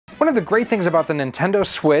One of the great things about the Nintendo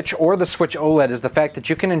Switch or the Switch OLED is the fact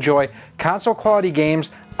that you can enjoy console quality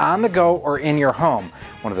games on the go or in your home.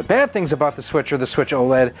 One of the bad things about the Switch or the Switch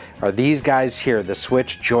OLED are these guys here, the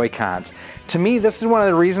Switch Joy-Cons. To me, this is one of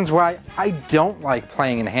the reasons why I don't like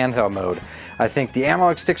playing in handheld mode. I think the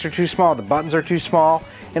analog sticks are too small, the buttons are too small,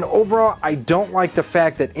 and overall I don't like the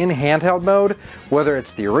fact that in handheld mode, whether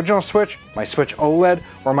it's the original Switch, my Switch OLED,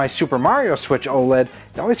 or my Super Mario Switch OLED,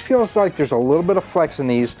 it always feels like there's a little bit of flex in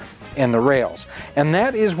these in the rails. And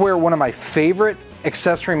that is where one of my favorite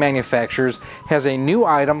accessory manufacturers has a new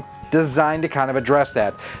item designed to kind of address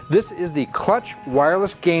that. This is the Clutch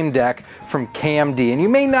Wireless Game Deck from KMD, and you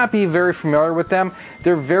may not be very familiar with them.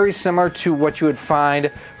 They're very similar to what you would find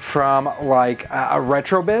from like a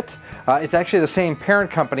Retrobit. It's actually the same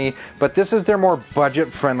parent company, but this is their more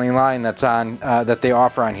budget-friendly line that's on that they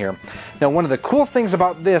offer on here. Now, one of the cool things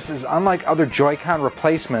about this is, unlike other Joy-Con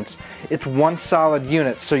replacements, it's one solid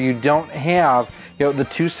unit, so you don't have the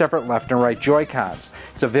two separate left and right Joy-Cons.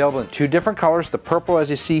 It's available in two different colors. The purple,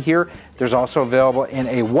 as you see here, there's also available in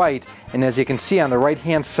a white, and as you can see on the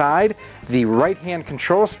right-hand side, the right-hand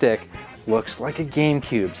control stick looks like a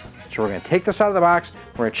GameCube's. So we're going to take this out of the box,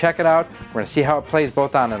 we're going to check it out, we're going to see how it plays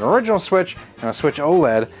both on an original Switch and a Switch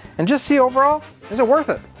OLED, and just see overall, is it worth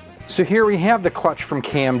it? So here we have the Clutch from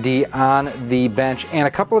KMD on the bench, and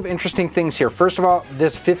a couple of interesting things here. First of all,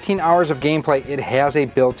 this 15 hours of gameplay, it has a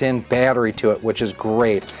built-in battery to it, which is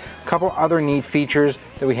great. A couple other neat features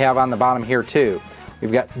that we have on the bottom here too.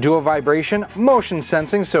 We've got dual vibration, motion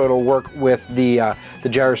sensing, so it'll work with the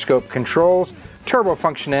gyroscope controls, turbo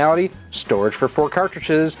functionality, storage for 4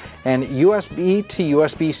 cartridges, and USB to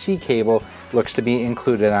USB-C cable looks to be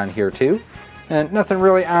included on here too. And nothing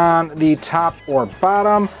really on the top or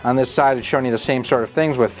bottom. On this side, it's showing you the same sort of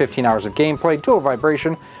things with 15 hours of gameplay, dual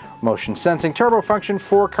vibration, motion sensing, turbo function,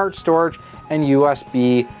 4 cart storage, and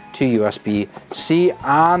USB to USB-C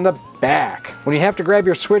on the back. When you have to grab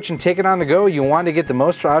your Switch and take it on the go, you want to get the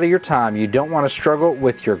most out of your time. You don't want to struggle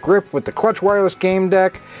with your grip with the Clutch Wireless Game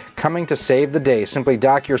Deck coming to save the day. Simply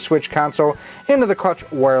dock your Switch console into the Clutch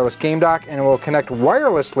Wireless Game Dock and it will connect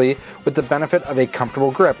wirelessly with the benefit of a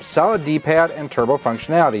comfortable grip, solid D-pad, and turbo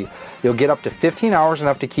functionality. You'll get up to 15 hours,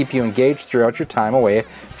 enough to keep you engaged throughout your time away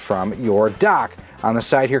from your dock. On the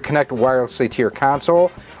side here, connect wirelessly to your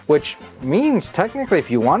console, which means technically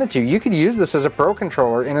if you wanted to, you could use this as a Pro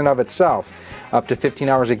controller in and of itself. Up to 15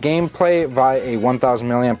 hours of gameplay via a 1000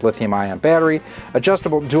 milliamp lithium-ion battery,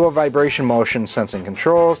 adjustable dual vibration motion sensing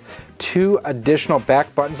controls, 2 additional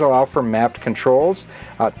back buttons allow for mapped controls,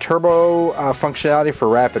 turbo functionality for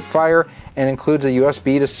rapid fire, and includes a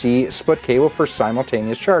USB to C split cable for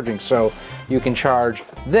simultaneous charging. So you can charge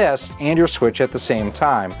this and your Switch at the same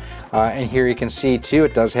time. And here you can see too,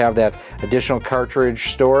 it does have that additional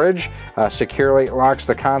cartridge storage, securely locks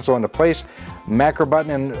the console into place, macro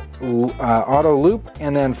button and auto loop,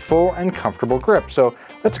 and then full and comfortable grip. So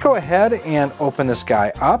let's go ahead and open this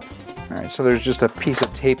guy up. All right, so there's just a piece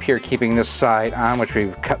of tape here keeping this side on, which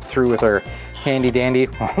we've cut through with our handy dandy.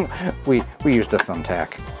 we used a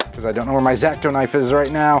thumbtack because I don't know where my X-Acto knife is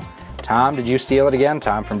right now. Tom, did you steal it again?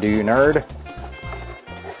 Tom from Do You Nerd?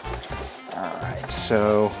 All right,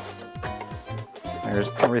 so there's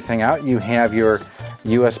everything out. You have your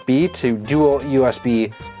USB to dual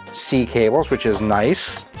USB-C cables, which is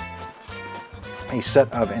nice. A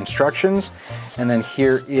set of instructions. And then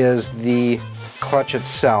here is the clutch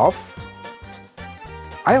itself.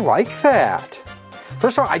 I like that.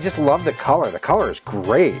 First of all, I just love the color. The color is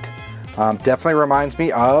great. Definitely reminds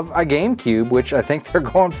me of a GameCube, which I think they're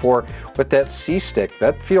going for with that C-stick.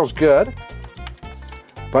 That feels good.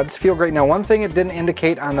 Buttons feel great. Now, one thing it didn't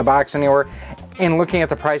indicate on the box anywhere, and looking at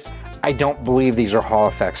the price, I don't believe these are Hall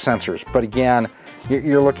effect sensors. But again,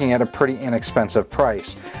 you're looking at a pretty inexpensive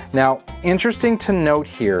price. Now, interesting to note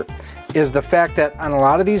here is the fact that on a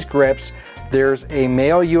lot of these grips, there's a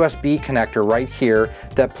male USB connector right here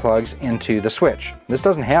that plugs into the Switch. This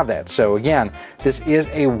doesn't have that. So again, this is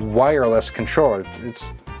a wireless controller. It's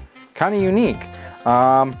kind of unique.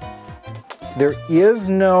 There is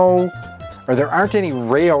no, or there aren't any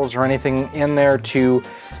rails or anything in there to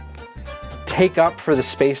take up for the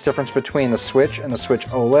space difference between the Switch and the Switch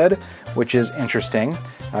OLED, which is interesting.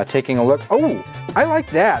 Taking a look, oh, I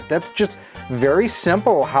like that. That's just very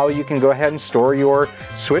simple how you can go ahead and store your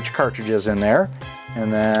Switch cartridges in there.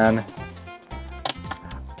 And then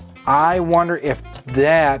I wonder if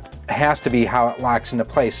that has to be how it locks into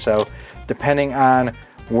place. So depending on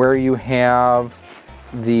where you have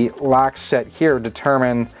the lock set here,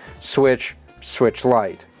 determine Switch, Switch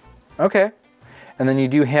Lite. Okay. And then you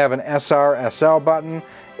do have an SR, SL button,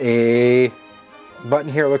 a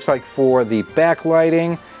button here looks like for the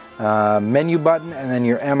backlighting, menu button, and then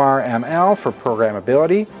your MRML for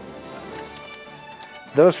programmability.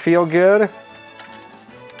 Those feel good.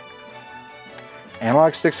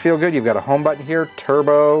 Analog sticks feel good. You've got a home button here,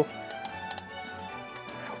 turbo.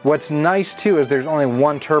 What's nice too is there's only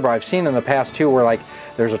one turbo. I've seen in the past too where like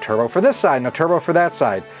there's a turbo for this side and a turbo for that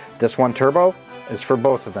side. This one turbo is for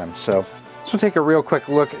both of them. So we'll take a real quick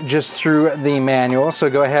look just through the manual. So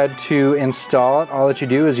go ahead to install it. All that you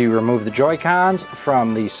do is you remove the Joy-Cons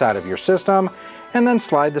from the side of your system and then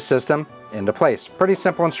slide the system into place. Pretty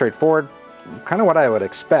simple and straightforward, kind of what I would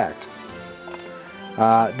expect.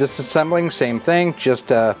 Disassembling, same thing,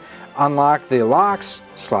 just unlock the locks,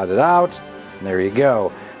 slide it out, and there you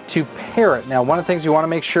go. To pair it, now one of the things you want to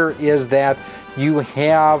make sure is that you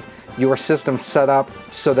have your system set up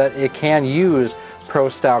so that it can use Pro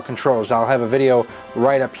style controllers. I'll have a video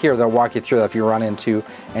right up here that'll walk you through that if you run into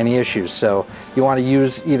any issues. So you want to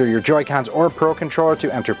use either your Joy-Cons or Pro controller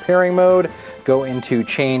to enter pairing mode, go into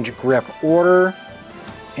change grip order,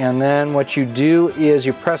 and then what you do is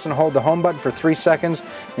you press and hold the home button for 3 seconds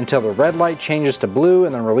until the red light changes to blue,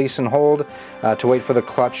 and then release and hold to wait for the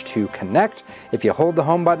clutch to connect. If you hold the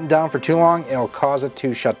home button down for too long, it'll cause it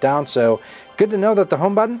to shut down. So good to know that the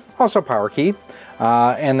home button, also power key.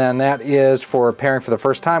 And then that is for pairing for the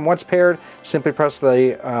first time. Once paired, simply press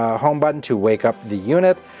the home button to wake up the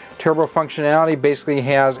unit. Turbo functionality basically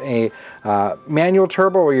has a manual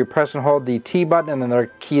turbo where you press and hold the T button and then the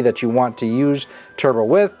key that you want to use turbo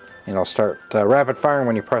with. And it'll start rapid firing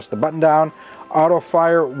when you press the button down. Auto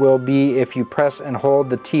fire will be if you press and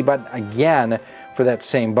hold the T button again for that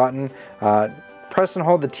same button. Press and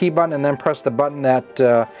hold the T button and then press the button that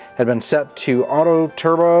had been set to auto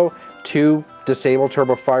turbo to disable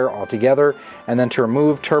turbo fire altogether, and then to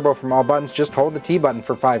remove turbo from all buttons, just hold the T button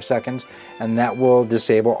for 5 seconds and that will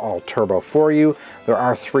disable all turbo for you. There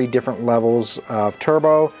are 3 different levels of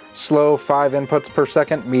turbo: slow 5 inputs per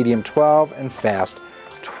second, medium 12, and fast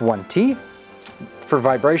 20. For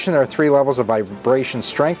vibration, there are 3 levels of vibration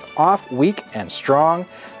strength: off, weak, and strong.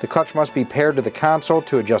 The clutch must be paired to the console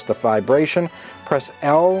to adjust the vibration. Press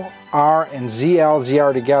L, R, and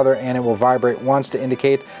ZR together and it will vibrate once to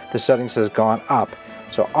indicate the settings has gone up.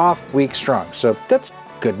 So off, weak, strong. So that's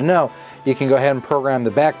good to know. You can go ahead and program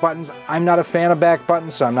the back buttons. I'm not a fan of back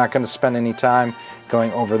buttons, so I'm not going to spend any time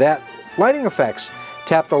going over that. Lighting effects.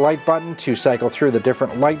 Tap the light button to cycle through the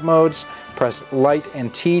different light modes. Press light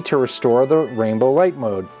and T to restore the rainbow light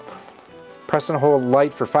mode. Press and hold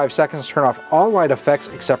light for 5 seconds to turn off all light effects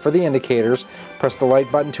except for the indicators. Press the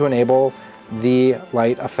light button to enable the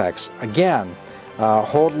light effects again.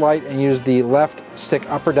 Hold light and use the left stick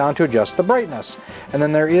up or down to adjust the brightness. And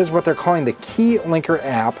then there is what they're calling the Key Linker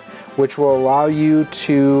app, which will allow you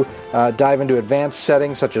to dive into advanced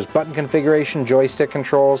settings such as button configuration, joystick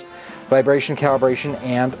controls, vibration calibration,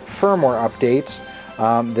 and firmware updates.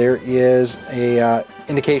 There is a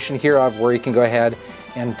indication here of where you can go ahead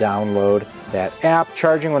and download that app.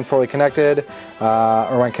 Charging when fully connected,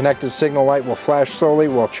 or when connected, signal light will flash slowly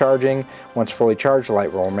while charging. Once fully charged, the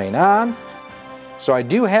light will remain on. So I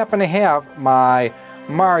do happen to have my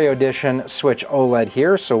Mario Edition Switch OLED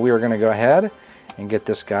here, so we are going to go ahead and get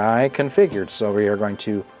this guy configured. So we are going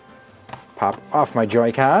to pop off my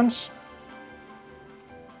Joy-Cons,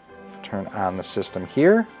 turn on the system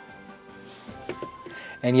here,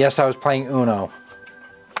 and yes, I was playing Uno.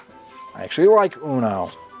 I actually like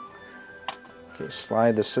Uno. Okay,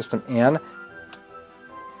 slide the system in.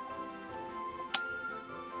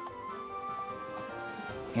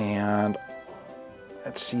 And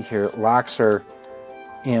let's see here, locks are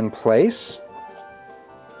in place.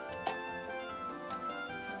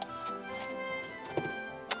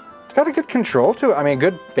 It's got a good control to it. I mean,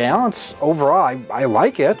 good balance overall. I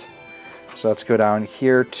like it. So let's go down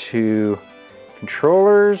here to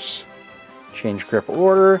controllers, change grip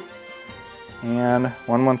order, and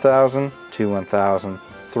 1 1000, 2 1000,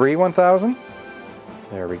 3 1000.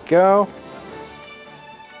 There we go.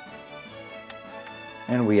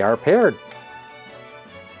 And we are paired.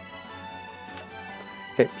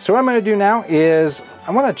 Okay, so what I'm going to do now is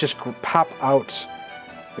I want to just pop out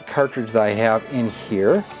the cartridge that I have in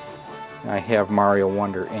here. I have Mario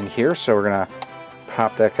Wonder in here, so we're going to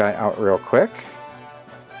pop that guy out real quick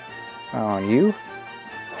on you.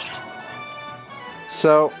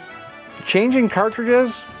 So changing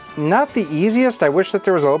cartridges, not the easiest. I wish that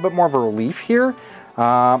there was a little bit more of a relief here.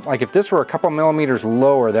 Like if this were a couple millimeters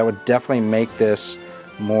lower, that would definitely make this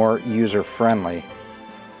more user-friendly.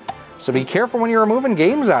 So be careful when you're removing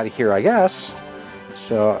games out of here, I guess.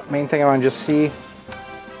 So main thing I want to just see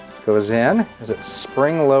goes in, is it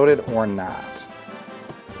spring-loaded or not?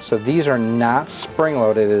 So these are not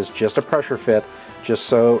spring-loaded, it is just a pressure fit. just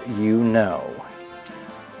so you know.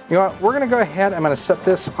 You know what, we're gonna go ahead, I'm gonna set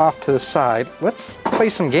this off to the side. Let's play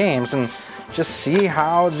some games and just see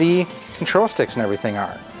how the control sticks and everything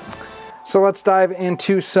are. So let's dive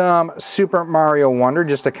into some Super Mario Wonder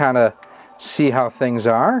just to kind of see how things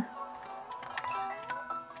are.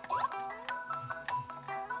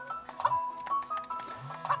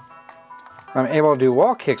 I'm able to do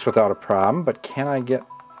wall kicks without a problem, but can I get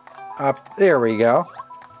up? There we go.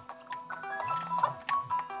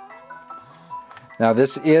 Now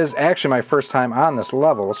this is actually my first time on this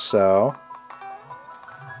level, so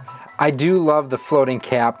I do love the floating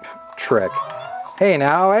cap trick. Hey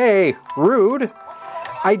now, hey, rude.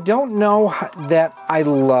 I don't know that I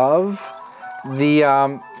love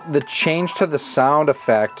the change to the sound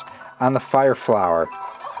effect on the fire flower.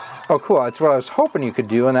 Oh cool, that's what I was hoping you could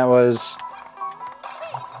do, and that was...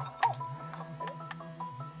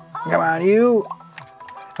 Come on, you!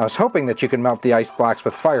 I was hoping that you could melt the ice blocks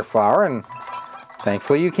with fire flower, and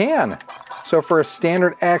thankfully you can. So for a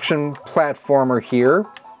standard action platformer here,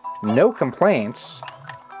 no complaints.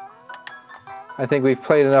 I think we've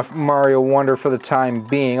played enough Mario Wonder for the time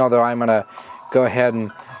being, although I'm gonna go ahead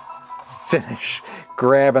and finish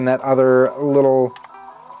grabbing that other little...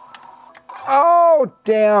 Oh,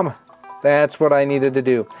 damn! That's what I needed to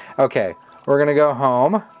do. Okay, we're gonna go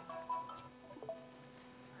home.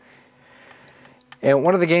 And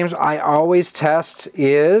one of the games I always test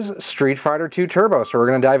is Street Fighter 2 Turbo, so we're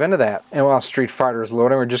going to dive into that. And while Street Fighter is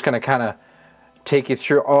loading, we're just going to kind of take you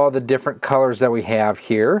through all the different colors that we have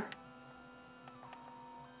here.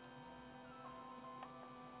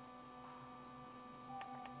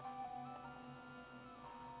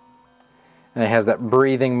 And it has that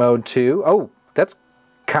breathing mode too. Oh, that's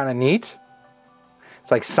kind of neat.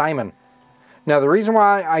 It's like Simon. Now the reason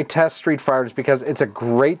why I test Street Fighter is because it's a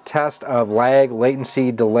great test of lag,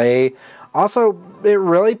 latency, delay. Also, it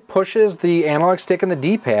really pushes the analog stick and the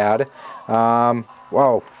D-pad.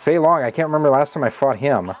 Whoa, Fei Long, I can't remember the last time I fought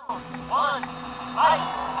him.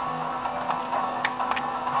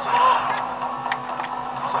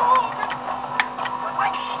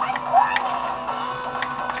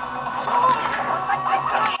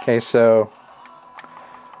 Okay, so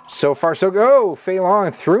far so good. Oh, Fei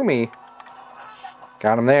Long threw me.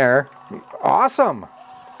 Got him there. Awesome.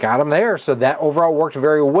 Got him there. So that overall worked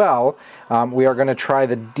very well. We are going to try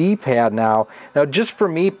the D-pad now. Now, just for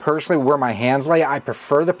me personally, where my hands lay, I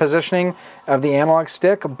prefer the positioning of the analog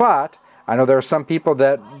stick, but I know there are some people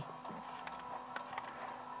that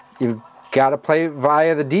you've got to play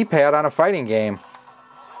via the D-pad on a fighting game.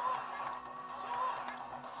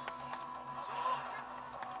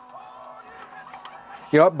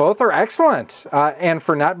 You know, both are excellent. And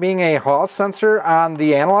for not being a Hall sensor on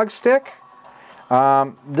the analog stick,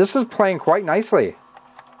 this is playing quite nicely.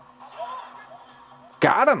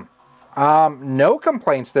 Got him. No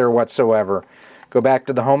complaints there whatsoever. Go back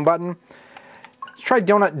to the home button. Let's try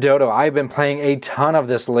Donut Dodo. I've been playing a ton of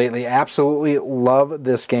this lately. Absolutely love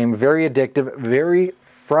this game. Very addictive, very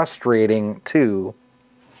frustrating too.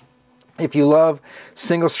 If you love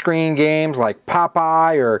single screen games like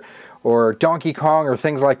Popeye or Donkey Kong or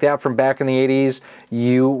things like that from back in the 80s,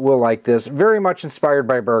 you will like this. Very much inspired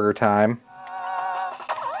by Burger Time.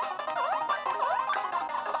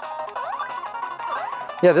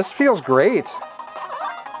 Yeah, this feels great.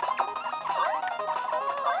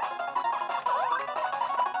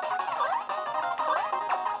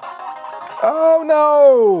 Oh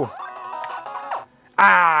no!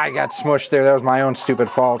 Ah, I got smushed there. That was my own stupid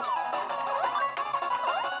fault.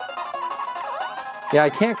 Yeah, I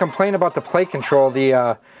can't complain about the play control.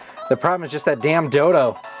 The problem is just that damn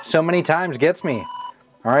dodo. So many times gets me.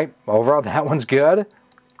 All right, overall that one's good.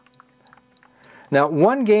 Now,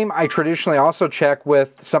 one game I traditionally also check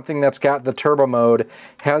with something that's got the turbo mode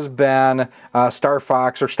has been Star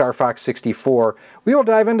Fox or Star Fox 64. We will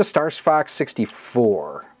dive into Star Fox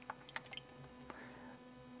 64.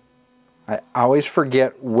 I always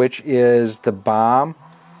forget which is the bomb.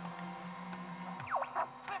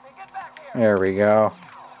 There we go.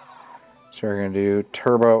 So we're going to do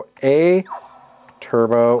Turbo A,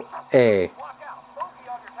 Turbo A.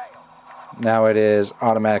 Now it is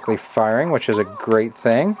automatically firing, which is a great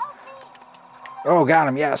thing. Oh, got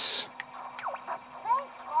him, yes.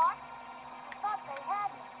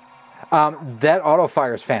 That auto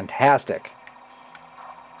fire is fantastic.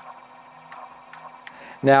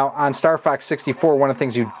 Now, on Star Fox 64, one of the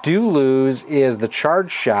things you do lose is the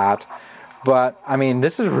charge shot. But, I mean,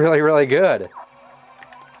 this is really, really good.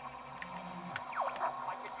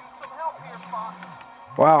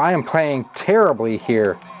 Wow, I am playing terribly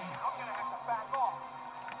here.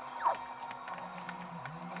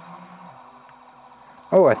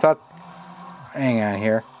 Oh, I thought, hang on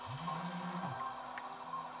here.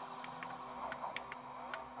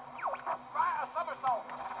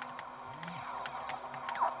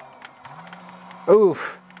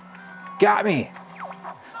 Oof, got me.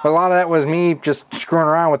 A lot of that was me just screwing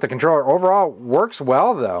around with the controller. Overall, works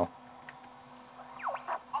well though.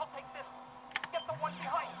 I'll take this. Get the one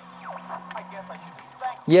behind. I guess I should be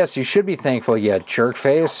thankful. Yes, you should be thankful, you jerk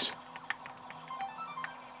face.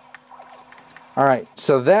 All right,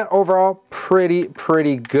 so that overall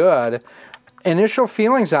pretty good. Initial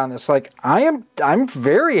feelings on this, like I'm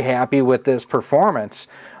very happy with this performance,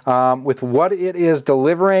 with what it is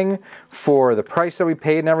delivering for the price that we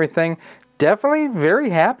paid and everything. Definitely very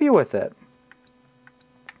happy with it.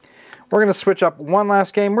 We're going to switch up one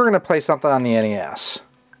last game. We're going to play something on the NES.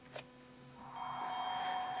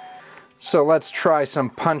 So let's try some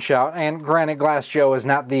Punch-Out. And granted, Glass Joe is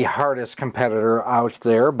not the hardest competitor out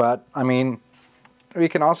there, but I mean, we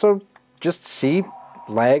can also just see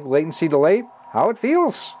lag, latency, delay, how it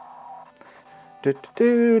feels. So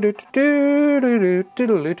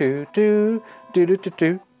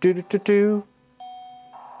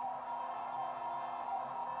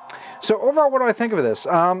overall, what do I think of this?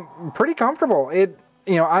 Pretty comfortable. You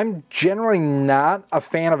know, I'm generally not a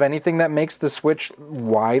fan of anything that makes the Switch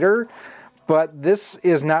wider, but this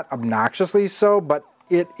is not obnoxiously so, but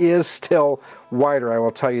it is still wider, I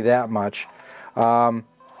will tell you that much.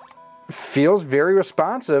 Feels very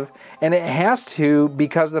responsive, and it has to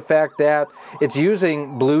because of the fact that it's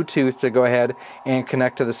using Bluetooth to go ahead and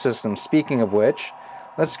connect to the system. Speaking of which,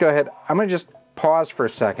 let's go ahead. I'm going to just pause for a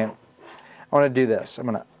second. I want to do this. I'm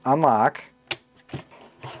going to unlock.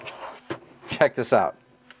 Check this out.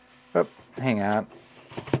 Oh, hang on.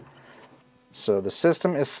 So the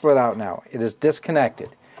system is slid out now. It is disconnected.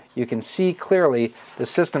 You can see clearly the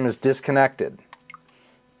system is disconnected.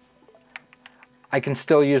 I can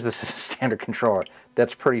still use this as a standard controller.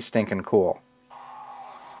 That's pretty stinking cool.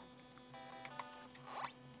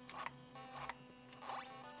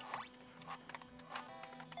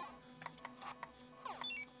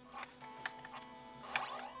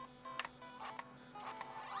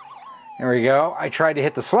 There we go. I tried to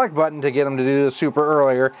hit the select button to get him to do the super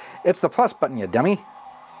earlier. It's the plus button, you dummy.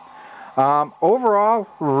 Overall,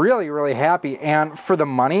 really happy. And for the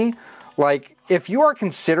money, like, if you are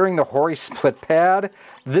considering the Hori split pad,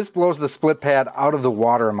 this blows the split pad out of the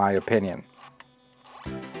water, in my opinion.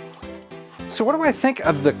 So what do I think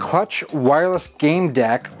of the Clutch wireless game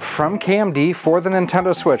deck from KMD for the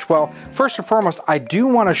Nintendo Switch? Well, first and foremost, I do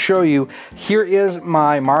want to show you, here is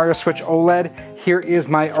my Mario Switch OLED. Here is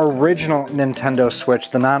my original Nintendo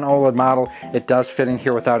Switch, the non-OLED model. It does fit in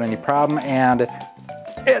here without any problem, and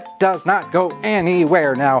it does not go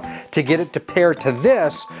anywhere. Now, to get it to pair to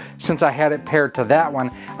this, since I had it paired to that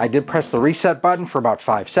one, I did press the reset button for about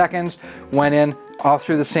 5 seconds, went in all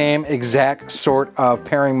through the same exact sort of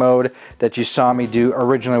pairing mode that you saw me do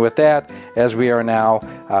originally with that, as we are now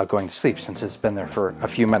going to sleep since it's been there for a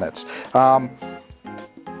few minutes.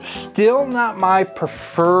 Still not my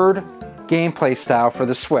preferred gameplay style for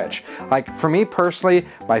the Switch. Like, for me personally,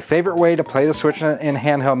 my favorite way to play the Switch in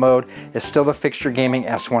handheld mode is still the fixture gaming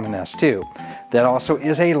S1 and S2. That also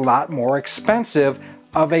is a lot more expensive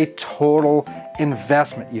of a total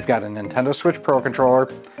investment. You've got a Nintendo Switch Pro controller,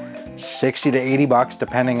 60 to 80 bucks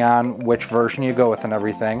depending on which version you go with and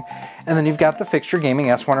everything. And then you've got the fixture gaming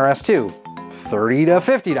S1 or S2, $30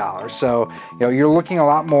 to $50. So, you know, you're looking a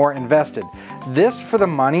lot more invested. This, for the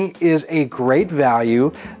money, is a great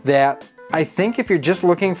value that I think if you're just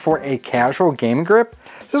looking for a casual game grip,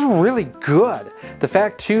 this is really good. The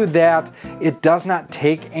fact too that it does not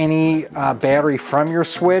take any battery from your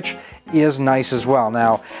Switch is nice as well.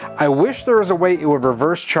 Now, I wish there was a way it would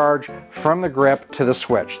reverse charge from the grip to the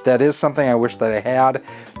Switch. That is something I wish that I had.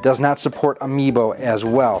 Does not support Amiibo as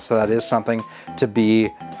well, so that is something to be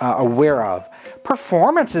aware of.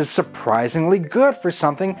 Performance is surprisingly good for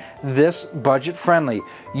something this budget friendly.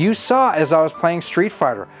 You saw as I was playing Street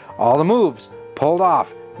Fighter, all the moves pulled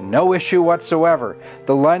off, no issue whatsoever.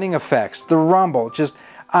 The lighting effects, the rumble, just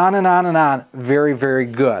on and on and on, very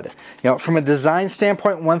good. You know, from a design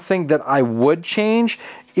standpoint, one thing that I would change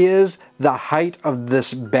is the height of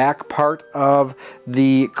this back part of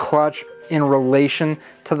the clutch in relation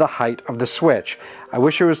to the height of the Switch. I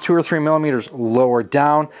wish it was 2 or 3 millimeters lower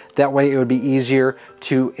down. That way it would be easier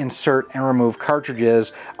to insert and remove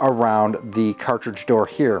cartridges around the cartridge door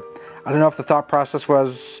here. I don't know if the thought process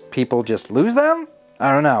was people just lose them?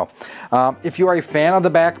 I don't know. If you are a fan of the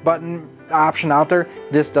back button option out there,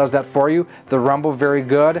 this does that for you. The rumble, very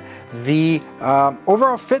good. The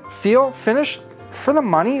overall fit, feel, finish for the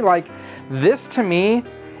money, like this to me,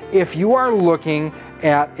 if you are looking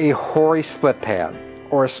at a Hori split pad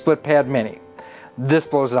or a split pad mini, this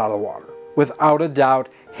blows it out of the water. Without a doubt,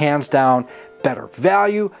 hands down, better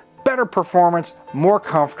value, better performance, more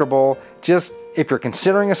comfortable. Just if you're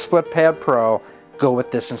considering a split pad pro, go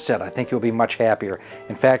with this instead. I think you'll be much happier.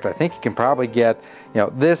 In fact, I think you can probably get,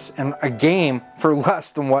 this and a game for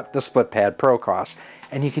less than what the split pad pro costs.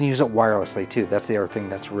 And you can use it wirelessly too. That's the other thing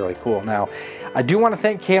that's really cool. Now, I do want to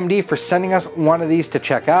thank KMD for sending us one of these to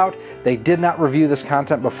check out. They did not review this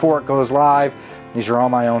content before it goes live. These are all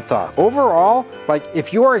my own thoughts. Overall, like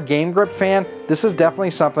if you're a Game Grip fan, this is definitely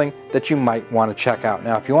something that you might want to check out.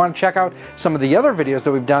 Now, if you want to check out some of the other videos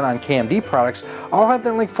that we've done on KMD products, I'll have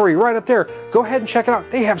that link for you right up there. Go ahead and check it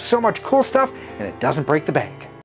out. They have so much cool stuff and it doesn't break the bank.